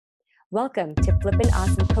Welcome to Flippin'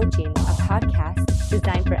 Awesome Coaching, a podcast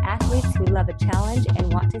designed for athletes who love a challenge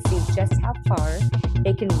and want to see just how far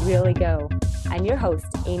they can really go. I'm your host,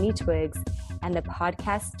 Amy Twiggs, and the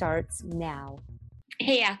podcast starts now.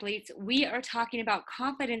 Hey athletes, we are talking about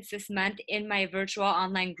confidence this month in my virtual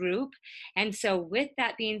online group. And so with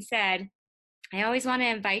that being said, I always want to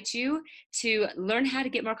invite you to learn how to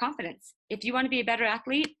get more confidence. If you want to be a better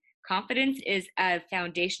athlete, confidence is a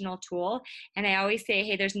foundational tool. And I always say,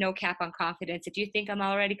 hey, there's no cap on confidence. If you think I'm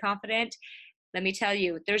already confident, let me tell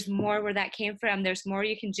you, there's more where that came from. There's more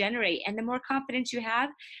you can generate. And the more confidence you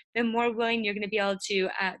have, the more willing you're going to be able to,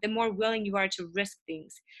 the more willing you are to risk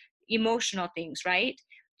things, emotional things, right?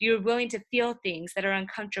 You're willing to feel things that are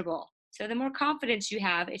uncomfortable. So the more confidence you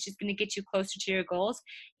have, it's just going to get you closer to your goals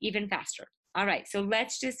even faster. All right, so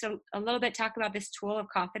let's just a little bit talk about this tool of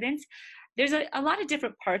confidence. There's a lot of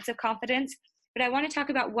different parts of confidence, but I want to talk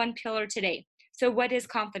about one pillar today. So what is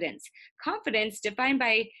confidence? Confidence, defined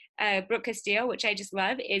by Brooke Castillo, which I just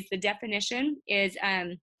love, is the definition is,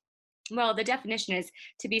 the definition is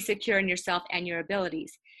to be secure in yourself and your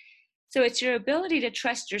abilities. So it's your ability to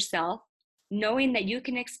trust yourself, knowing that you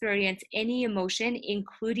can experience any emotion,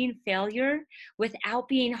 including failure, without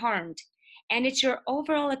being harmed. And it's your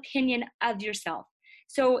overall opinion of yourself.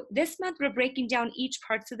 So this month we're breaking down each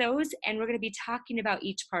parts of those, and we're going to be talking about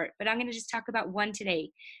each part, but I'm going to just talk about one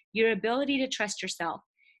today, your ability to trust yourself.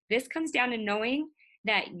 This comes down to knowing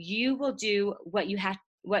that you will do what you have,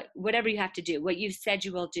 whatever you have to do, what you've said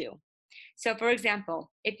you will do. So for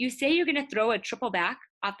example, if you say you're going to throw a triple back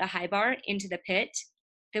off the high bar into the pit,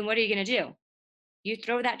 then what are you going to do? You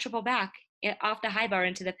throw that triple back off the high bar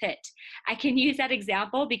into the pit. I can use that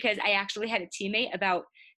example because I actually had a teammate about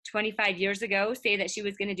 25 years ago say that she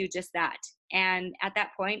was going to do just that. And at that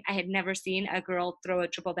point, I had never seen a girl throw a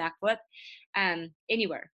triple backflip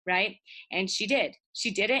anywhere, right? And she did. She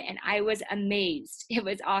did it, and I was amazed. It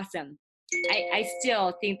was awesome. I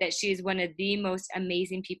still think that she is one of the most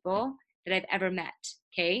amazing people that I've ever met,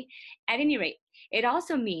 okay? At any rate, it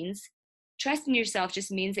also means trusting yourself just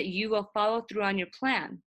means that you will follow through on your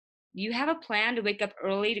plan. You have a plan to wake up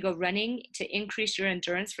early to go running to increase your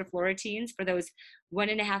endurance for floor routines, for those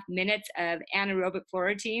 1.5 minutes of anaerobic floor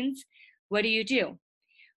routines. What do?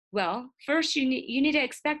 Well, first you need to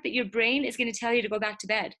expect that your brain is going to tell you to go back to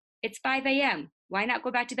bed. It's 5 a.m. Why not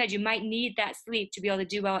go back to bed? You might need that sleep to be able to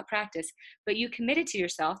do well at practice, but you committed to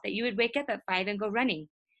yourself that you would wake up at 5 and go running.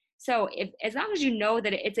 So as long as you know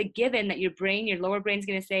that it's a given that your brain, your lower brain is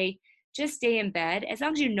going to say, just stay in bed. As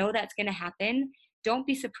long as you know that's going to happen, don't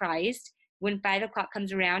be surprised when 5 o'clock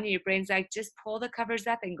comes around and your brain's like, just pull the covers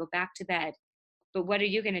up and go back to bed. But what are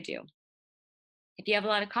you going to do? If you have a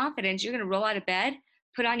lot of confidence, you're going to roll out of bed,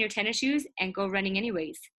 put on your tennis shoes, and go running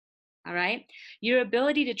anyways. All right? Your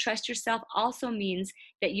ability to trust yourself also means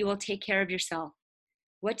that you will take care of yourself.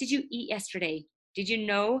 What did you eat yesterday? Did you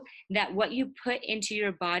know that what you put into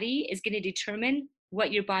your body is going to determine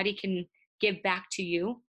what your body can give back to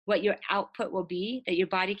you, what your output will be that your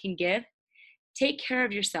body can give? Take care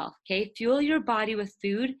of yourself, okay? Fuel your body with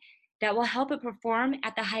food that will help it perform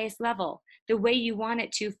at the highest level, the way you want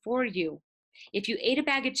it to for you. If you ate a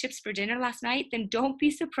bag of chips for dinner last night, then don't be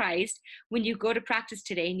surprised when you go to practice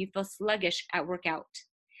today and you feel sluggish at workout.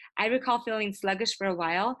 I recall feeling sluggish for a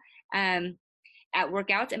while at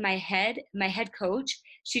workouts, and my head coach,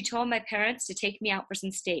 she told my parents to take me out for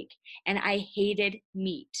some steak, and I hated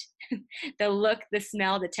meat. The look, the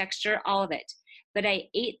smell, the texture, all of it. But I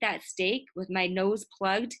ate that steak with my nose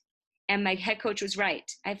plugged, and my head coach was right.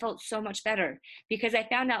 I felt so much better because I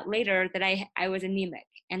found out later that I was anemic,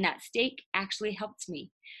 and that steak actually helped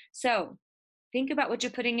me. So think about what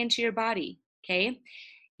you're putting into your body, okay?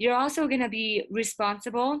 You're also going to be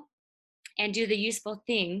responsible and do the useful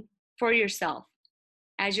thing for yourself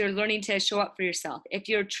as you're learning to show up for yourself. If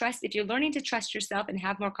you're learning to trust yourself and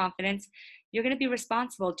have more confidence, you're going to be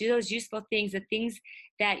responsible. Do those useful things, the things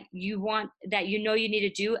that you want, that you know you need to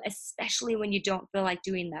do, especially when you don't feel like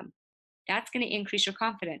doing them. That's going to increase your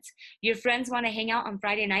confidence. Your friends want to hang out on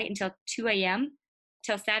Friday night until 2 a.m.,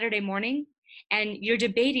 till Saturday morning, and you're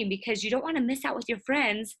debating because you don't want to miss out with your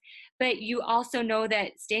friends, but you also know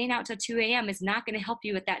that staying out till 2 a.m. is not going to help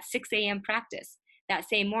you with that 6 a.m. practice that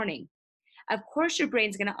same morning. Of course, your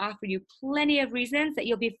brain's going to offer you plenty of reasons that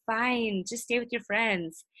you'll be fine. Just stay with your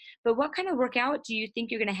friends. But what kind of workout do you think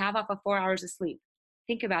you're going to have off of 4 hours of sleep?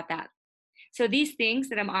 Think about that. So these things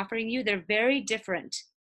that I'm offering you, they're very different.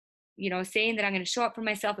 You know, saying that I'm going to show up for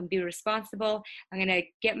myself and be responsible, I'm going to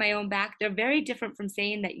get my own back. They're very different from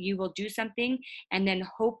saying that you will do something and then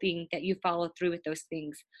hoping that you follow through with those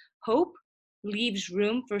things. Hope leaves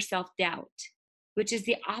room for self-doubt. which is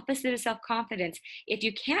the opposite of self-confidence. If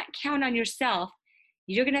you can't count on yourself,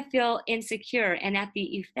 you're going to feel insecure and at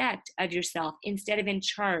the effect of yourself instead of in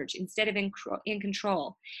charge, instead of in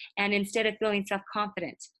control, and instead of feeling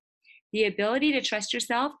self-confident. The ability to trust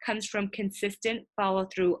yourself comes from consistent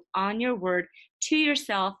follow-through on your word to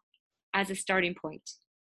yourself as a starting point.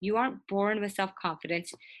 You aren't born with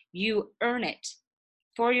self-confidence. You earn it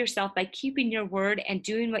for yourself by keeping your word and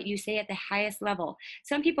doing what you say at the highest level.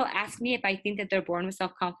 Some people ask me if I think that they're born with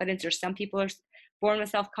self-confidence, or some people are born with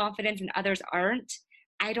self-confidence and others aren't.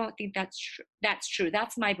 I don't think that's true.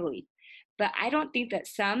 That's my belief. But I don't think that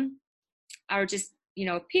some are just,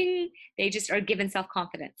 ping, they just are given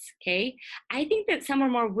self-confidence, okay? I think that some are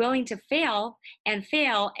more willing to fail and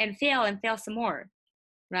fail and fail and fail some more,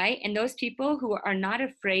 right? And those people who are not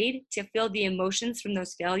afraid to feel the emotions from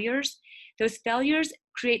those failures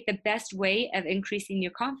create the best way of increasing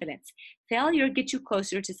your confidence. Failure gets you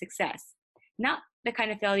closer to success. Not the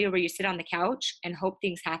kind of failure where you sit on the couch and hope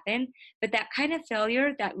things happen, but that kind of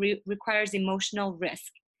failure that requires emotional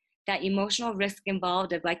risk. That emotional risk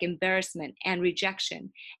involved of like embarrassment and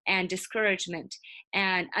rejection and discouragement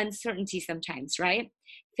and uncertainty sometimes, right?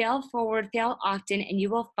 Fail forward, fail often, and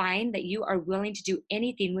you will find that you are willing to do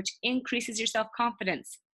anything, which increases your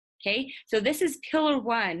self-confidence, okay? So this is pillar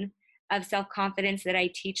one of self-confidence that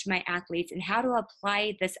I teach my athletes, and how to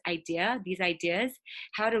apply these ideas,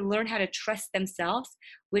 how to learn how to trust themselves,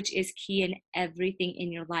 which is key in everything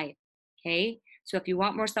in your life, okay? So if you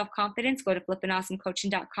want more self-confidence, go to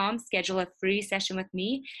flippandawesomecoaching.com, schedule a free session with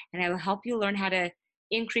me, and I will help you learn how to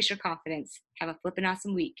increase your confidence. Have a flippin'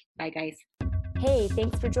 awesome week. Bye, guys. Hey,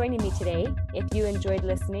 thanks for joining me today. If you enjoyed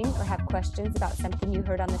listening or have questions about something you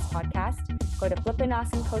heard on this podcast, go to Flippin'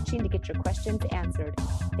 Awesome Coaching to get your questions answered.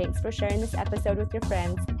 Thanks for sharing this episode with your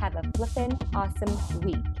friends. Have a flippin' awesome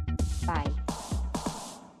week. Bye.